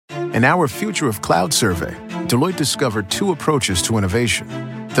In our Future of Cloud survey, Deloitte discovered two approaches to innovation.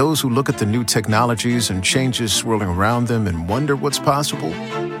 Those who look at the new technologies and changes swirling around them and wonder what's possible,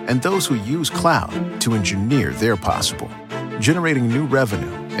 and those who use cloud to engineer their possible, generating new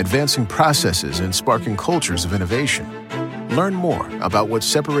revenue, advancing processes, and sparking cultures of innovation. Learn more about what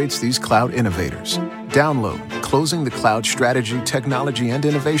separates these cloud innovators. Download Closing the Cloud Strategy, Technology, and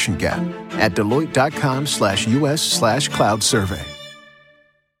Innovation Gap at Deloitte.com/US/cloud survey.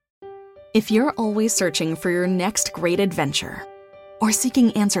 If you're always searching for your next great adventure or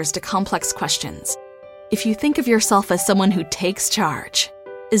seeking answers to complex questions, if you think of yourself as someone who takes charge,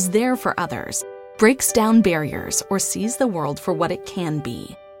 is there for others, breaks down barriers, or sees the world for what it can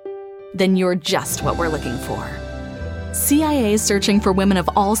be, then you're just what we're looking for. CIA is searching for women of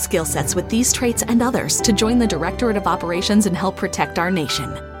all skill sets with these traits and others to join the Directorate of Operations and help protect our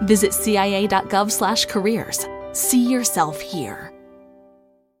nation. Visit cia.gov/careers. See yourself here.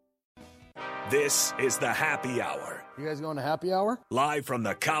 This is the Happy Hour. You guys going to happy hour? Live from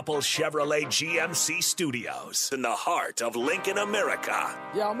the Coppel Chevrolet GMC studios in the heart of Lincoln, America.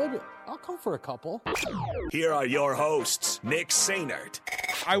 Yeah, maybe I'll come for a couple. Here are your hosts, Nick Sainert.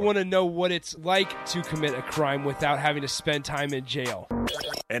 I want to know what it's like to commit a crime without having to spend time in jail.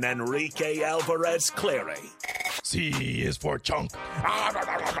 And Enrique Alvarez Clary. C is for chunk.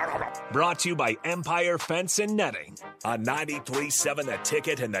 Brought to you by Empire Fence and Netting on 93.7 The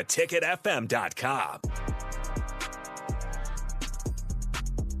Ticket and theticketfm.com.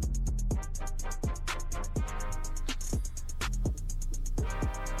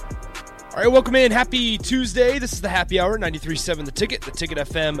 All right, welcome in. Happy Tuesday. This is the Happy Hour, 93.7 The Ticket,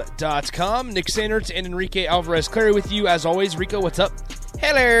 theticketfm.com. Nick Sainert and Enrique Alvarez Clary with you. As always, Rico, what's up?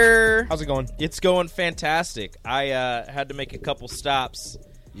 Hello. How's it going? It's going fantastic. I had to make a couple stops.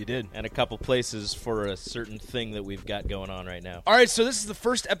 You did. And a couple places for a certain thing that we've got going on right now. All right, so this is the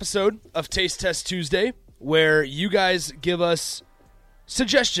first episode of Taste Test Tuesday, where you guys give us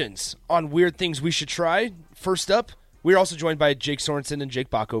suggestions on weird things we should try. First up, we're also joined by Jake Sorensen and Jake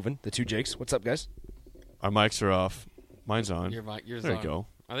Bachhoven, the two Jakes. What's up, guys? Our mics are off. Mine's on. Yours there on. you go.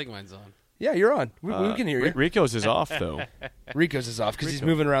 I think mine's on. Yeah, you're on. We can hear you. Rico's is off, though. Rico's is off because he's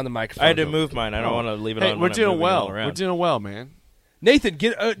moving around the microphone. I had to move mine. I don't want to leave it on. We're doing well. We're doing well, man. Nathan,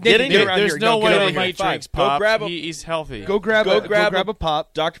 get around There's here. no way that he drinks pop. He's healthy. Go grab a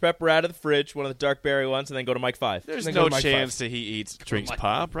pop. Dr. Pepper out of the fridge, one of the dark berry ones, and then go to Mike 5. There's no chance that he drinks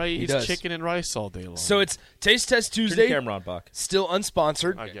pop, right? He eats chicken and rice all day long. So it's Taste Test Tuesday. Camera on, Bach. Still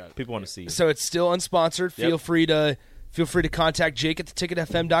unsponsored. I got it. People want to see you. So it's still unsponsored. Yep. Feel free to contact Jake at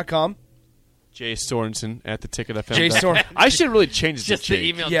theticketfm.com. Jay Sorensen at theticketfm.com. Jay Sorensen. I should really change it Just to the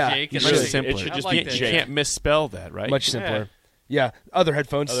Jake. email Yeah, Jake. you And should. then- Simpler. It should just I be like that. You Jake. can't misspell that, right? Much simpler. Yeah, other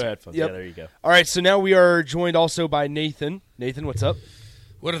headphones. Other headphones. Yep. Yeah, there you go. All right, so now we are joined also by Nathan. Nathan, what's up?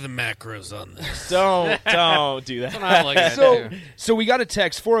 What are the macros on this? Don't do that. I like that. So we got a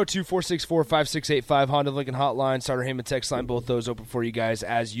text, 402-464-5685, Honda Lincoln Hotline, Sartor Heyman text line, both those open for you guys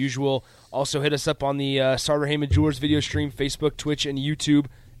as usual. Also hit us up on the Sartor Heyman Jewelers video stream, Facebook, Twitch, and YouTube,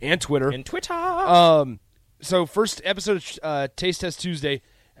 and Twitter. And Twitter. So first episode of Taste Test Tuesday.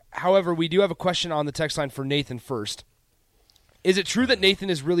 However, we do have a question on the text line for Nathan first. Is it true that Nathan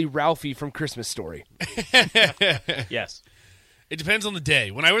is really Ralphie from Christmas Story? Yes. It depends on the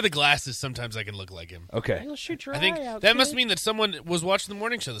day. When I wear the glasses, sometimes I can look like him. Okay. I think that must mean that someone was watching the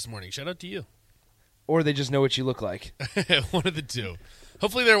morning show this morning. Shout out to you. Or they just know what you look like. One of the two.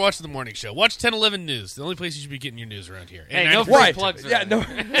 Hopefully they're watching the morning show. Watch 1011 News. The only place you should be getting your news around here. Hey, And no 94 free plugs. Yeah, no.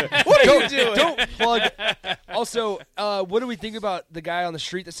 What are you doing? Don't plug. Also, what do we think about the guy on the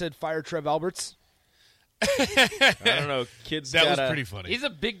street that said "Fire Trev Alberts"? I don't know. Kids That was gotta- pretty funny. He's a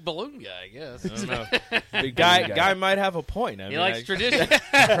big balloon guy, I guess. I don't know. Big Guy might have a point. I He mean, likes tradition.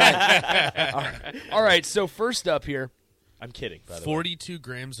 All right. So first up here, I'm kidding, by the way. 42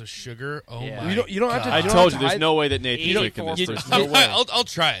 grams of sugar. Oh, Yeah. my you don't have to. God. I you don't told have you, to there's hide- no way that Nathan's drinking this. you- There's you- no way. I'll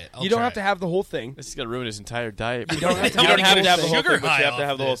try it. You don't have to have the whole thing. This is going to ruin his entire diet. You don't have to You don't have to have the whole whole Sugar thing, but you have high to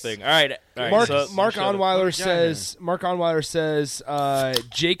have the off whole this. thing. All right. Mark so, Onweiler says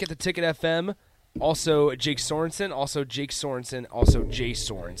Jake at the Ticket FM. Also Jake Sorensen. Also Jake Sorensen. Also Jay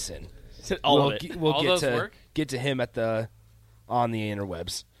Sorensen. all of it. We'll All get those to work? get to him on the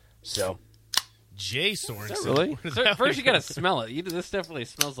interwebs. So Jay Sorensen. Really? So first, you got to smell it. This definitely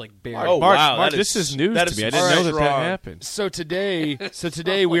smells like berry. Oh, Mark, wow, Mark, that this is news that to is me. I didn't know that strong. happened. so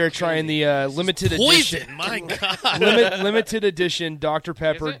today we are trying the limited edition Poison. My God. limited edition Dr.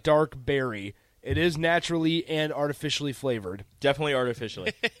 Pepper Is it? Dark Berry. It is naturally and artificially flavored. Definitely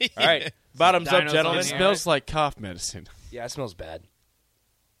artificially. All right. Bottoms up, Dinos on gentlemen. It smells like cough medicine. Yeah, it smells bad.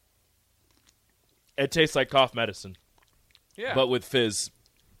 It tastes like cough medicine, Yeah. but with fizz.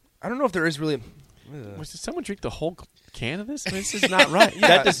 I don't know if there is really. Did someone drink the whole can of this? I mean, this is not right.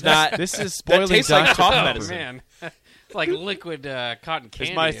 That does not. This is spoiling tastes like Dr. cough Pepper. medicine. Man, it's like liquid cotton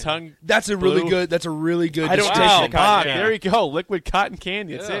candy. Is my tongue? That's a really blue? good. That's a really good. I don't description. taste Wow, the Bob, cotton candy. there you go. Liquid cotton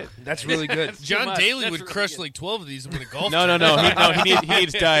candy. That's Yeah. it. That's really good. That's too John much. Daly That's would really crush good. like 12 of these and win a golf. No. He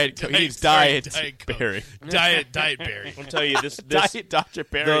needs diet. He needs Sorry, diet Coke. berry. Diet berry. I'll tell you this. Diet Dr.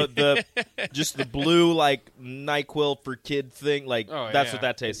 Berry. the just the blue like NyQuil for kid thing. Like Oh, that's yeah. what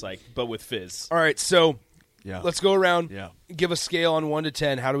that tastes like, but with fizz. All right, so Yeah. let's go around. Yeah. Give a scale on 1 to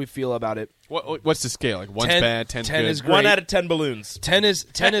 10. How do we feel about it? What's the scale? Like 1's 10 bad, 10's 10 good. is great. 1 out of 10 balloons. 10 is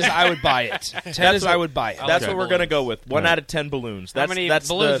I would buy it. 10 is I would buy it. That's Okay. what we're gonna go with. 1 Right. out of 10 balloons. How That's many that's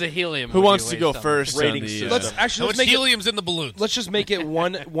balloons the of helium? Who would wants you to go waste on first? this? on rating the, system. Let's How actually much make it. helium's in the balloons? Let's just make it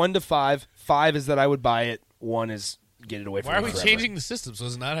 1 to 5. 5 is that I would buy it. 1 is get it away from Why are me we forever. changing the system? So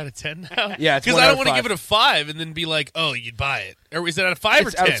it's not out of 10 now? Yeah, it's because 1 I out don't of want to 5. give it a 5 and then be like, oh, you'd buy it. Or is it out of 5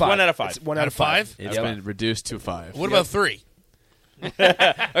 It's or out 10? of 5. 1 out of 5. It's 1 out Out of of 5. 5? It's Yep. been reduced to 5. What about 3?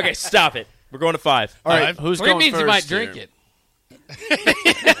 Okay, stop it. We're going to 5. All right, 5? who's Well, it going means first you might here? drink it.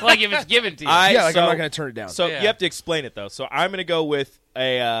 Like if it's given to you. Yeah, like so, I'm not going to turn it down. So Yeah. you have to explain it though. So I'm gonna go with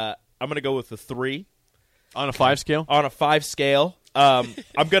a 3 On a 5 scale? on a 5 scale. I'm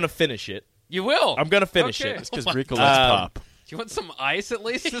gonna finish it. You will. I'm gonna finish Okay. it. It's because Rico lets pop. Do you want some ice at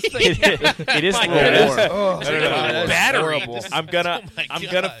least? This thing? It is a My little goodness. warm. Oh, It's like a battery. This is- I'm gonna Oh my I'm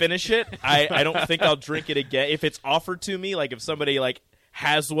God. gonna finish it. I don't think I'll drink it again if it's offered to me. Like if somebody like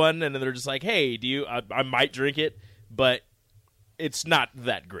has one and then they're just like, hey, do you? I might drink it, but it's not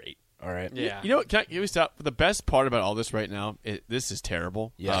that great. all right. Yeah. You know what? Can you stop? The best part about all this right now, this is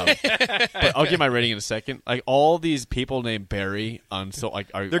terrible. Yeah. But I'll give my rating in a second. Like all these people named Barry on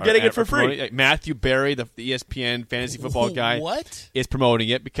They're getting it for free. promoting- Like Matthew Barry, the ESPN fantasy football guy, What? is promoting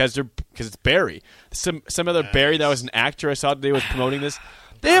it because it's Barry. Some other Barry that was an actor I saw today was promoting this.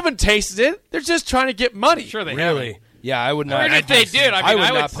 They haven't tasted it. They're just trying to get money. Sure they Really? Yeah, I would not. Or if they did, I mean, would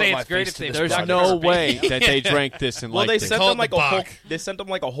I would not say put my it's great face if to they this There's product. no way that they drank this and Well, they liked sent it. them like a whole. Bach. They sent them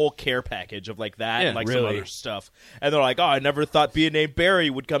like a whole care package of like that Yeah, and like some really? other stuff. And they're like, "Oh, I never thought being named Barry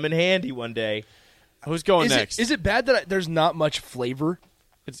would come in handy one day." Who's going Is next? it bad that there's not much flavor?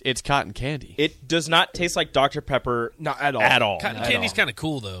 It's cotton candy. It does not taste like Dr. Pepper Not at all. at all. Cotton At candy's all. kind of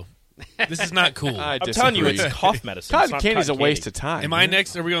cool, though. This is not cool. I I'm telling you, disagree. it's cough medicine. Cotton It's not candy's a cotton waste candy. of time. Am I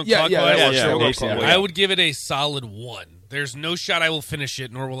next? Are we going Yeah, clockwise? yeah, Yeah, sure, yeah, we'll Nathan, call it. yeah. I would give it a solid 1. There's no shot I will finish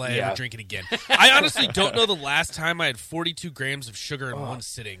it, nor will I Yeah. ever drink it again. I honestly don't know the last time I had 42 grams of sugar in one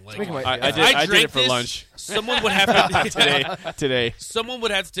sitting. Like, making my- I if did it drank for this, lunch Someone would have to today. Someone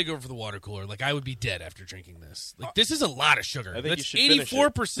would have to take over for the water cooler. Like I would be dead after drinking this. Like this is a lot of sugar. I think you That's should finish it.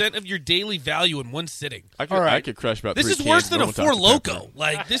 84% of your daily value in one sitting. I could, All right. I could crush about This 3 is worse cans than a normal Four Dr. Pepper. Loko.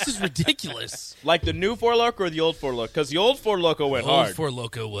 Like this is ridiculous. Like the new Four Loko or the old Four Loko? Because the old Four Loko went Old hard. Four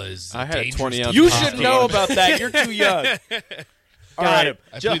Loko was I had a dangerous 20 to ounce You drink. should know about that. You're too young. Got him.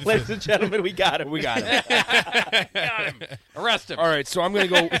 I plead the Ladies and gentlemen, we got him. We got him. Got him. Arrest him. All right, so I'm going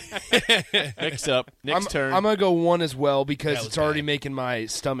to go. Next up. Next turn. I'm going to go 1 as well because That was it's already bad. making my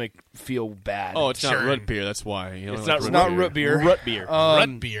stomach feel bad. oh, it's not Sure. root beer. That's why. You know, It's like not not root beer. Root beer.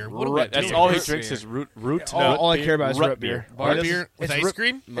 Rut beer. What are we That's doing? all he Root drinks beer. is root. All I care about is Root root beer. beer. Bar It's- beer with it's ice root-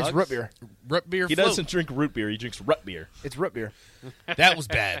 cream? It's root beer. Rut beer He float. doesn't drink root beer. He drinks rut beer. It's root beer. That was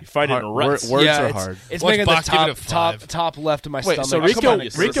bad. You find it in Hard- ruts. Words yeah, are it's, hard. It's Watch making the Bach give it top, a 5. top left of my Wait, stomach. so Come Rico on, you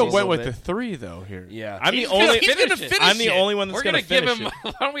Rico sissies went a with little the bit. 3 though here. Yeah. I'm the He's only. gonna finish I'm the it. only one that's We're going gonna to give finish him.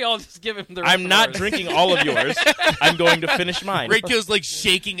 it. Why don't we all just give him the rest I'm of not ours? drinking all of yours. I'm going to finish mine. Rayco's like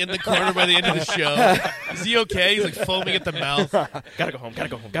shaking in the corner by the end of the show. Is he okay? He's like foaming at the mouth. Gotta go home. Gotta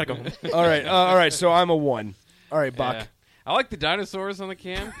go home. Gotta go home. all right. So I'm a 1. All right, Bach. Yeah. I like the dinosaurs on the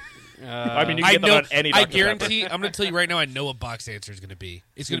can. I mean, you I can get know. that on any I Dr. guarantee. I'm going to tell you right now. I know what Bach's answer is going to be.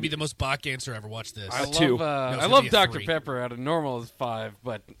 It's going to be the most Bach answer ever. Watch this. I two. love, No, I it's gonna love be a Dr. 3. Pepper out of normal is 5,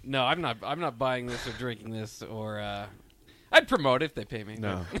 but no, I'm not buying this or drinking this or I'd promote it if they pay me.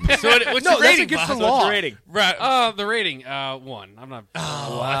 No. So what's No, your that's rating, against Bach? the law. What's your rating? Right. The rating 1. I'm not.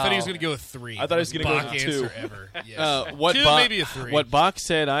 Oh, I thought he was going to go with 3. I thought he was gonna go Bach with answer 2. ever. Yes. What 2, Bach, maybe a 3. What Bach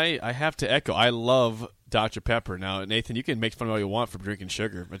said, I have to echo. I love Dr. Pepper. Now, Nathan, you can make fun of all you want for drinking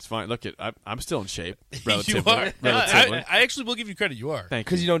sugar. It's fine. Look, I'm still in shape. Relatively. you are. No, Relatively. I actually will give you credit. You are. Thank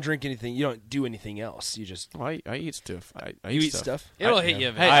Because you. you don't drink anything. You don't do anything else. You just Well, I eat stuff. I you eat stuff. It'll hit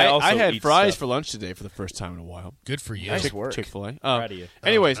you. Hey, I I also had eat fries stuff. for lunch today for the first time in a while. Good for you. Nice work. Chick-fil-A. Proud of you.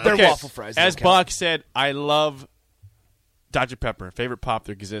 Anyways, They're okay. waffle fries, As don't count. Bach said, I love Dr. Pepper. Favorite pop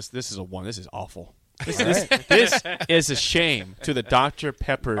that exists. This is a 1. This is awful. This is a shame to the Dr.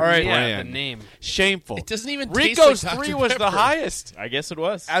 Pepper All right. Yeah, brand. the name. Shameful. It doesn't even taste Rico's like Dr. 3 was the Pepper. highest. I guess it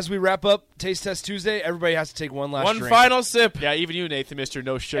was. As we wrap up Taste Test Tuesday, everybody has to take one last One drink. final sip. Yeah, even you, Nathan, Mr.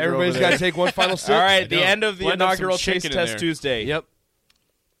 No Sugar Everybody's over got there. to take one final sip. All right, the know. end of the Blend up some inaugural chicken Taste in Test there. Tuesday. Yep.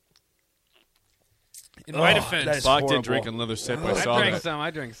 In my that defense, is Bach horrible. did drink another sip. I I saw drank that. some. I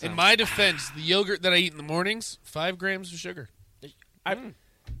drank some. in my defense, the yogurt that I eat in the mornings, 5 grams of sugar.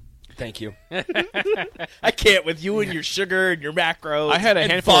 Thank you. I can't with you and your sugar and your macros. I had a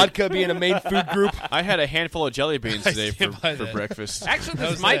And handful. vodka being a main food group. I had a handful of jelly beans today stand by for that. breakfast. Actually, this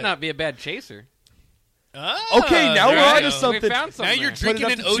How's might that? not be a bad chaser. Okay, now there we're you on go. to something. We found Now something. you're there. drinking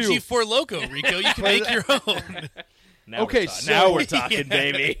Put an it up to 2. OG4 Loco, Rico. You can make your own. Now Okay, we're talking. so- now we're talking,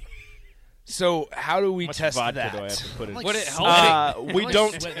 baby. So how do we How much test vodka that? do I have to put in? Like Would it sweat. help? We Like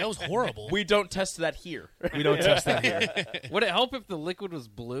don't. sweat. That was horrible. We don't test that here. We don't test that here. Would it help if the liquid was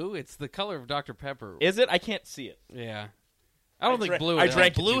blue? It's the color of Dr. Pepper. Is it? I can't see it. Yeah. I don't think drank- blue. I would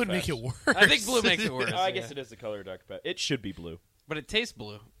drank help. Blue too would make fast. it worse. I think blue makes it worse. Oh, I yeah. guess it is the color of Dr. Pepper. It should be blue. But it tastes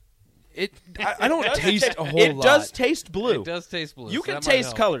blue. I don't taste a whole It lot. does taste blue. It does taste blue. You so can that might taste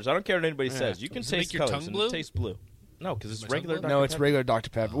help. colors. I don't care what anybody says. You can Does it taste make your colors tongue and blue? it tastes blue. No, because it's My tongue regular blue? Dr. No, it's Pepper. regular Dr.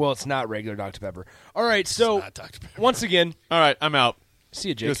 Pepper. Well, it's not regular Dr. Pepper. All right, so Not Dr. Pepper. once again, All right, I'm out. see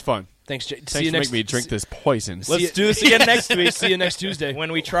you, It Jake. was fun. Thanks, Jake. Thanks See you for next. making me drink this poison. See Let's you- do this again next week. See you next Tuesday.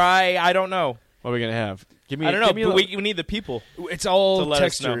 When we try, I don't know. What are we gonna have? Give me. I don't know, give me a but little- we need the people It's all to let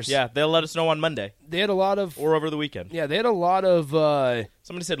us know. textures. Yeah, they'll let us know on Monday They had a lot of. or over the weekend. Yeah, they had a lot of.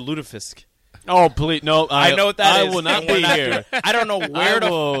 Somebody said lutefisk. Oh please, no! I know what that I is. will not and we're be not here. doing- I don't know where I to.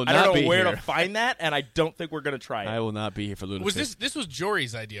 will I not don't be know where here. to find that, and I don't think we're gonna try it. I will not be here for Ludafisk. Was this was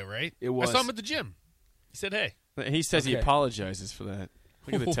Jory's idea, right? It was. I saw him at the gym. He said, "Hey." He says he Okay. apologizes for that.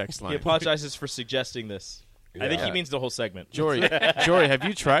 Look at the text He line. apologizes for suggesting this. I think he Yeah. means the whole segment. Jory, have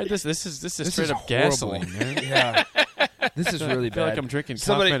you tried this? This is straight is up horrible. gasoline, man. yeah, this is really I feel bad. like I'm drinking cough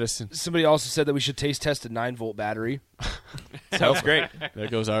somebody, medicine. Somebody also said that we should taste test a 9-volt battery. Sounds great. There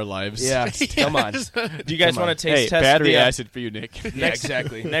goes our lives. Yeah, come on. Do you guys Come on. want to taste Hey, test battery the, acid for you, Nick. Yeah,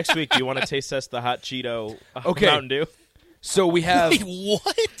 exactly. next week? Do you want to taste test the hot Cheeto Okay. Mountain Dew? So we have. Wait,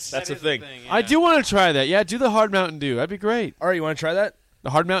 what? That's a thing. I do want to try that. Yeah, do the hard Mountain Dew. That'd be great. All right, you want to try that? The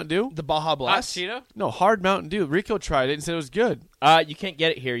hard Mountain Dew? The Baja Hot Blast. Cheeto? No, hard Mountain Dew. Rico tried it and said it was good. You can't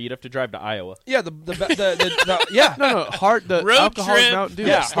get it here. You'd have to drive to Iowa. Yeah, the yeah. No, hard the Road alcoholic trip. Mountain Dew.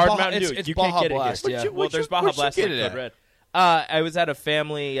 Yeah, the hard Baja- Mountain Dew. it's you Baja can't get Blast, it here. yeah. Well, there's Baja where'd you Blast get in it Code at? Red. I was at a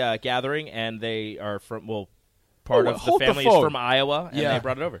family gathering, and they are from part Oh, of the hold the family is phone. from Iowa, and Yeah. they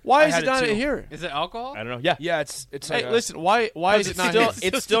brought it over. Why I is had it it not too. here? Is it alcohol? I don't know. Yeah, Yeah, it's Hey, like listen. Why is it not still, here?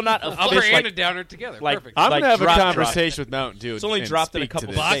 it's still not Upper official. and a Like, downer together. like- Perfect. I'm like gonna have a drop. conversation with Mountain Dew. It's only and dropped in a speak to couple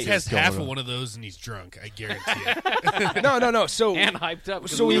this. Bach States has Going half on. of one of those, and he's drunk. I guarantee it. no. So and hyped up.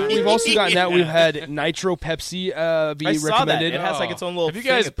 so we've also gotten that. We've had Nitro Pepsi be I saw that. recommended. It has like its own little. Have you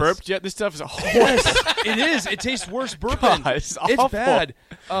thing guys at the- burped yet? This stuff is horrible. Yes, it is. It tastes worse bourbon. God, it's awful. bad.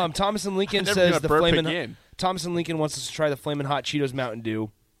 Thomas and Lincoln never says gonna the burp Flamin' again. Thomas and Lincoln wants us to try the Flamin' Hot Cheetos Mountain Dew.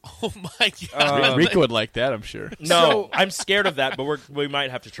 Oh my god! Rico would like that, I'm sure. No, So- I'm scared of that, but we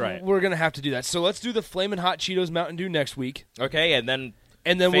might have to try it. We're gonna have to do that. So let's do the Flamin' Hot Cheetos Mountain Dew next week, Okay, and then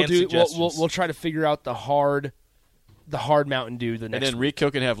and then Fan we'll suggestions. we'll try to figure out the hard Mountain Dew the And next. then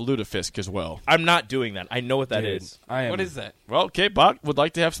Rico can have Ludafisk as well. I'm not doing that. I know what that Dude, is. I am. What is that? Well, okay, Bach would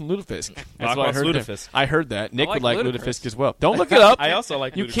like to have some Ludafisk. That's Bach what I wants heard. Ludafisk. I heard that. Nick like would like Ludafisk. Ludafisk as well. Don't look it up. I also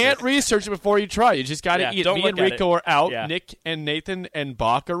like You Ludafisk. can't research it before you try. You just got to Yeah, eat it. don't Me look and at Rico it. are out. Yeah. Nick and Nathan and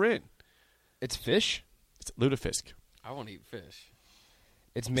Bach are in. It's fish. It's Ludafisk. I won't eat fish.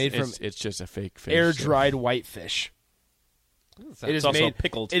 It's made from It's just a fake fish. air dried white fish. It is It's also made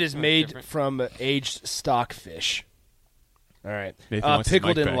pickled. It is That's made different. from aged stock fish. All right, Nathan wants his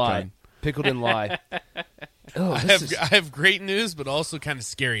pickled mic in back lye. on. Pickled in lye. Oh, I have great news, but also kind of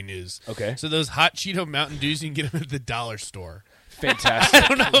scary news. Okay. So those hot Cheeto Mountain Dews, you can get them at the dollar store. fantastic. I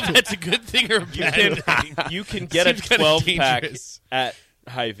don't know if that's a good thing or a bad thing. You can get a Seems kinda 12-pack dangerous. at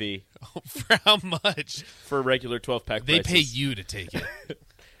Hy-Vee For how much? for a regular 12-pack They prices. pay you to take it.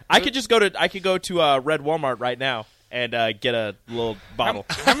 I could go to Red Walmart right now and get a little bottle.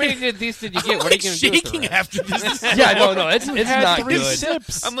 How many of these did you get? What are you going to do with the shaking rest? after this? Yeah, no, it's Had not 3 good.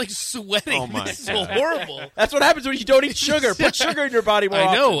 sips. I'm like sweating. Oh, my This is so God. horrible. That's what happens when you don't eat sugar. Put sugar in your body more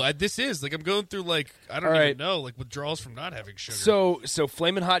I know. often. This is like I'm going through like I don't All even right. know like withdrawals from not having sugar. So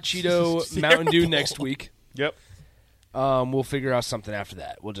Flamin' Hot Cheeto Mountain Dew next week. Yep. We'll figure out something after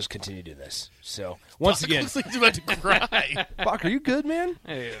that. We'll just continue doing this. So once again, looks like he's about to cry. Bach, are you good, man?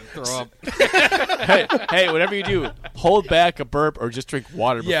 Hey, throw up. hey, whatever you do, hold back a burp or just drink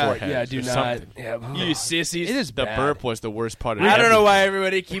water beforehand. Yeah, do or not. something. Yeah, You sissies. it is The bad. burp was the worst part of I don't know everything. why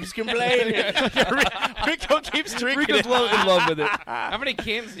everybody keeps complaining. Rico keeps drinking Rico's it. in love with it. How many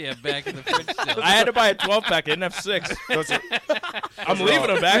cans do you have back in the fridge still? I had to buy a 12-pack. I didn't have 6. I'm leaving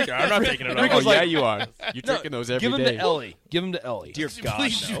them back there. I'm not taking it Oh, off. yeah, you are. You're drinking those every Give day. him to Ellie. Give him to Ellie. Dear God,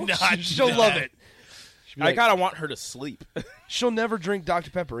 Please no. do not. She'll do love that. it. She'll be I like, kind of want her to sleep. she'll never drink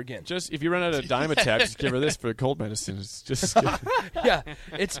Dr. Pepper again. Just if you run out of Dimetapp, just give her this for cold medicine. It's just Yeah,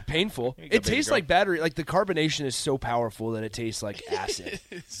 it's painful. It baby tastes girl. like battery. Like the carbonation is so powerful that it tastes like acid.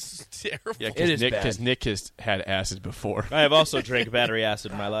 It's terrible. yeah. It is Because bad. Nick has had acid before. I have also drank battery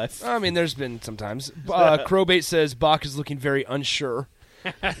acid in my life. I mean, there's been sometimes. Crowbait says Bach is looking very unsure.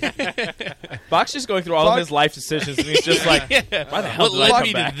 Bach's just going through all Bach- of his life decisions, and he's just like, why the hell What did I led come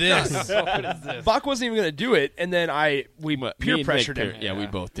me back? to this? What is this? Bach wasn't even going to do it, and then we Me peer and pressured Nick him. Yeah, we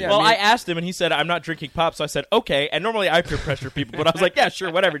both did. Yeah, Well, I mean- I asked him, and he said, I'm not drinking pop, so I said, okay. And normally I peer pressure people, but I was like, yeah,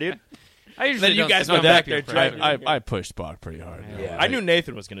 sure, whatever, dude. I usually Then you don't guys sit went down back here there for driving. it. I pushed Bach pretty hard. Yeah. I knew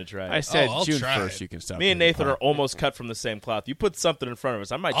Nathan was going to try it. I said I'll June try 1st it. you can stop. Me and drinking Nathan are pop. almost cut from the same cloth. You put something in front of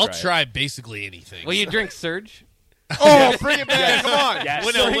us, I might I'll try it. try basically anything. Will you drink Surge? Oh, bring it back! Come on. Yes.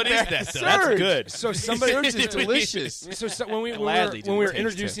 Well, no, what is that, though? That's Surge. good. So somebody Surge is delicious. So when we Gladly do were a taste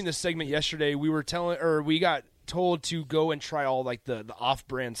introducing test. the segment yesterday, we got told to go and try all like the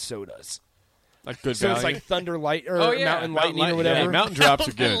off-brand sodas. Like good So value. it's like Thunder Light or Oh, yeah. Mountain Lightning or whatever. Yeah, Mountain Drops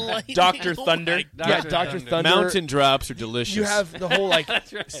are good. Dr. Thunder. Yeah, Dr. Thunder. Mountain Drops are delicious. You have the whole like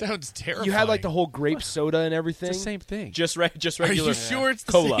Sounds terrifying. you had like the whole grape soda and everything. it's the same thing. Just Are regular. you sure it's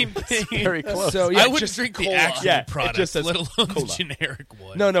the Cola. same thing? Very close. So yeah, I wouldn't just drink the cola. actual Yeah, it product, just says let alone cola. the generic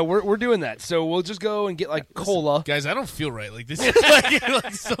one. No, we're doing that. So we'll just go and get like cola. Guys, I don't feel right. Like this is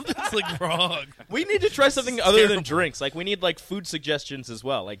like something's like wrong. We need to try something other than drinks. Like we need like food suggestions as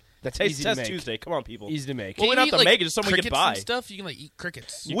well. Like That's Taste easy to Test make. Tuesday. Come on, people. Easy to make. Well, we Can don't you have to eat, make it, just something we can crickets buy. and stuff. You can like eat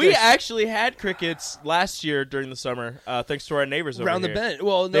crickets. We actually had crickets last year during the summer, thanks to our neighbors over Around the here. bend.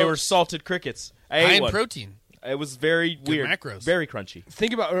 Well, no, They were salted crickets. I High ate in one. protein. It was very weird. macros. Very crunchy.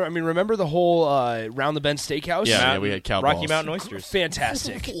 think about. I mean, remember the whole Round the Bend Steakhouse? Yeah, we had cow Rocky balls. Mountain oysters.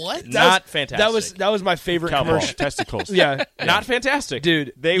 Fantastic. What? Not fantastic. That was my favorite Cow balls. commercial. Testicles. Yeah, Not fantastic.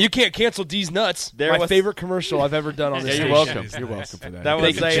 dude. They- you can't cancel D's nuts. There My was- favorite commercial I've ever done on this. Yeah, station. you're welcome. is You're nice. welcome for that. That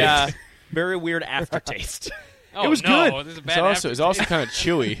was Thank you, a Jake. very weird aftertaste. Oh, was no, good. This is a It's bad also kind of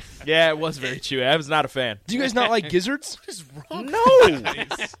chewy. Yeah, it was very chewy. I was not a fan. Do you guys not like gizzards? What is wrong? No.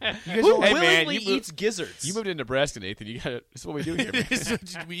 Who Hey, man, willingly you eats gizzards? You moved to Nebraska, Nathan. You got This is what we do here.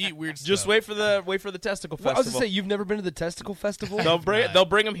 Man. We eat weird stuff. Just wait for the testicle Well, I was festival. gonna say you've never been to the Testicle Festival, they'll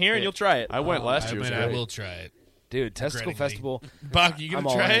bring them here and you'll try it. I went last year. It was I great. will try it. dude. Testicle Regrettingly. Festival. Bach, you I'm gonna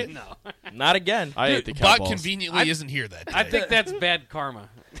all try in. it? No. Not again. I ate the cow Bach balls. conveniently isn't here that day. I think that's bad karma.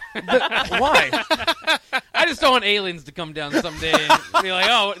 Why? I just don't want aliens to come down someday and be like,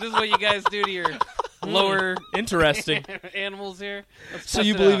 "Oh, this is what you guys do to your lower Interesting. animals here." Let's So test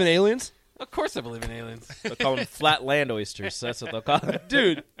you it believe out." in aliens, Of course, I believe in aliens. They'll call them flat land oysters. That's what they'll call it.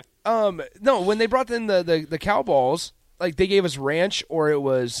 dude? No. When they brought in the cow balls, like they gave us ranch or it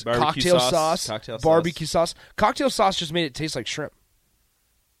was Barbecue cocktail sauce. sauce, Cocktail sauce. barbecue sauce. Cocktail sauce just made it taste like shrimp,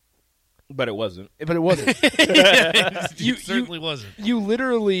 But it wasn't. but it wasn't. you certainly wasn't. You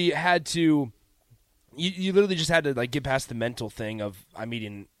literally had to. You literally just had to like get past the mental thing of I'm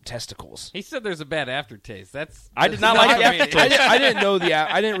eating testicles. He said there's a bad aftertaste. That's I did not like the aftertaste. I didn't know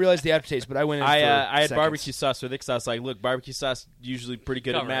I didn't realize the aftertaste, but I went in. I for had seconds. barbecue sauce with it because I was like, look, barbecue sauce usually pretty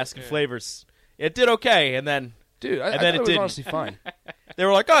good at Cover it, masking yeah. flavors. It did okay, and then Dude, I And thought then it it was didn't. honestly fine. they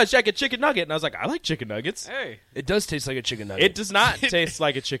were like, oh, it's like a chicken nugget, and I was like, I like chicken nuggets. Hey, It does taste like a chicken nugget. It does not taste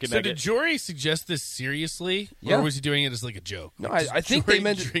like a chicken So nugget. did Jory suggest this seriously, Yeah. or was he doing it as like a joke? No, Like, I does think Jory they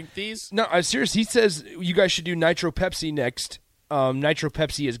meant- drink these. No, I'm serious. He says you guys should do Nitro Pepsi next. Nitro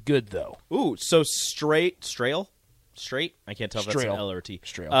Pepsi is good though. Ooh, so straight? I can't tell if that's an Strail. L or a T.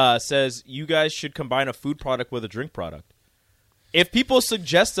 Strail. Says you guys should combine a food product with a drink product. If people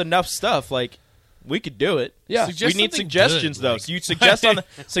suggest enough stuff, like we could do it. Yeah. Suggest we need something suggestions good, though. like- So you suggest on the Why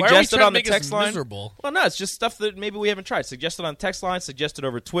are we suggest it trying on to the make us text line. miserable? Well, no, it's just stuff that maybe we haven't tried. Suggest it on the text line. Suggest it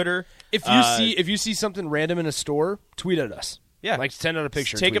over Twitter. If you see something random in a store, tweet at us. Yeah. like send out a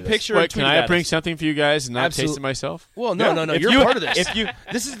picture. Take a tweet at us. picture. and Wait, tweet can it I at bring us. something for you guys and not Absolute- taste it myself? Well, no, Yeah. no. If You're you- part of this. if you-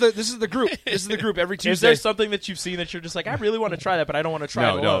 this is the group. This is the group every Is Tuesday. there something that you've seen that you're just like, I really want to try that, but I don't want to try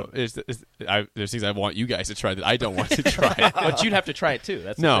it No, alone? there's things I want you guys to try that I don't want to try. But you'd have to try it too.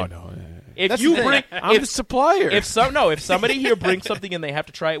 That's the no, thing. no. If That's you the thing. bring, I'm the supplier. if somebody here brings something in, they have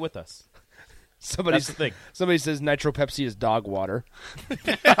to try it with us. That's the thing. Somebody says Nitro Pepsi is dog water.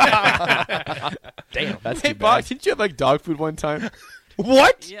 Damn, that's Hey, too Bob, bad. didn't you have like dog food one time?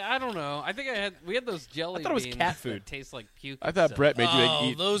 What? Yeah, I don't know. I think we had those jelly I thought it was beans cat that food. taste like puke. I and thought stuff. Brett made you Oh,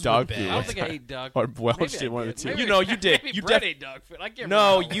 eat those dog were food. bad. I one don't think I time. ate dog Or food. Welch Maybe did I one of the two. Maybe You know, you did. Maybe You Brett did. ate dog food. I can't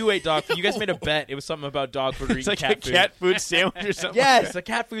No, remember. you ate dog food. You guys made a bet. It was something about dog food or It's eating like cat a food. cat food sandwich or something. Yes, a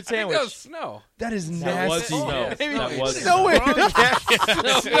cat food I think sandwich. that was snow. That is That was nasty. snow. Yeah, That was snow. snow. No way.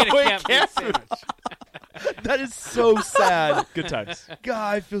 Snow ate a cat food sandwich. That is so sad. Good times.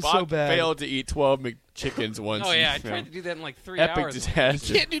 God, I feel so Bob bad. failed to eat 12 McChickens once. Oh yeah, I and, tried to do that in like 3 Epic hours.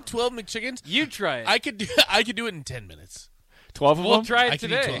 disaster. Can't do 12 McChickens. You try it. I could do it in 10 minutes. 12 of We'll them? try I it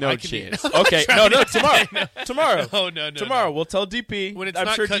can eat today. 12. No I can do- chance. Okay, no, tomorrow. Oh no, Tomorrow, we'll tell DP. When it's I'm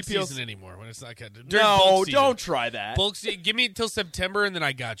not sure cut DP will. season anymore. When it's not cut. during No, bulk season. don't try that. Bulk give me until September, and then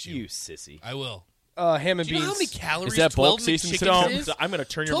I got you. You sissy. I will. Ham and Do you know how many beans. calories Is that 12 bulk season McChickens still? is? I'm going to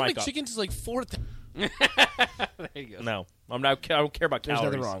turn your 12 mic off. McChickens is like 4,000. There you go. No, I'm not. I don't care about There's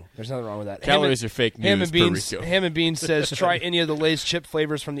calories. nothing wrong. There's nothing wrong with that. Calories are fake news. Ham and beans. Perico. Ham and beans says try any of the Lay's chip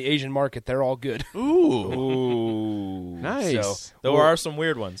flavors from the Asian market. They're all good. Ooh. Ooh, Nice. There are some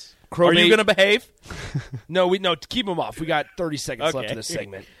weird ones. Crowbait- Are you going to behave? No, keep them off. We got 30 seconds left Okay. of this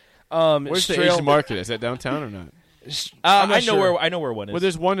segment. Where's the Trail- Asian market? Is that downtown or not? I'm not I know sure. where. I know where one is. Well,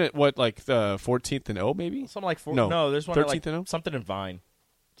 there's one at what, like the 14th and O, maybe? something like four. No. No, there's one at 13th like and O? something in Vine.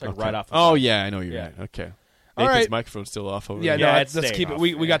 It's like Okay. right off. Of Oh Vine. yeah, I know you're Yeah. right. Okay. All Nathan's right. microphone's still off over Yeah, there. no, Yeah, let's it's keep staying it. off,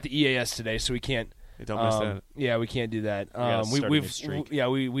 We yeah. got the EAS today, so we can't. Hey, don't miss that. Yeah, we can't do that. gotta start a new We've streak.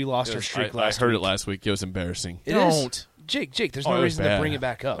 we lost our streak I last heard week. it last week. It was embarrassing. It is. Don't. Jake, there's Oh, no it was reason to bad. bring it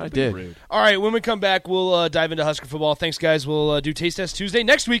back up. I did. Rude. All right, when we come back, we'll dive into Husker football. Thanks, guys. We'll do Taste Test Tuesday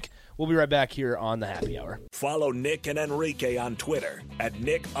next week. We'll be right back here on the Happy Hour. Follow Nick and Enrique on Twitter at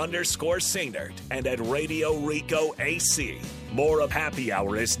Nick_Sainert and at Radio Rico AC. More of Happy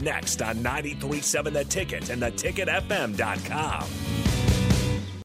Hour is next on 93.7 The Ticket and theticketfm.com.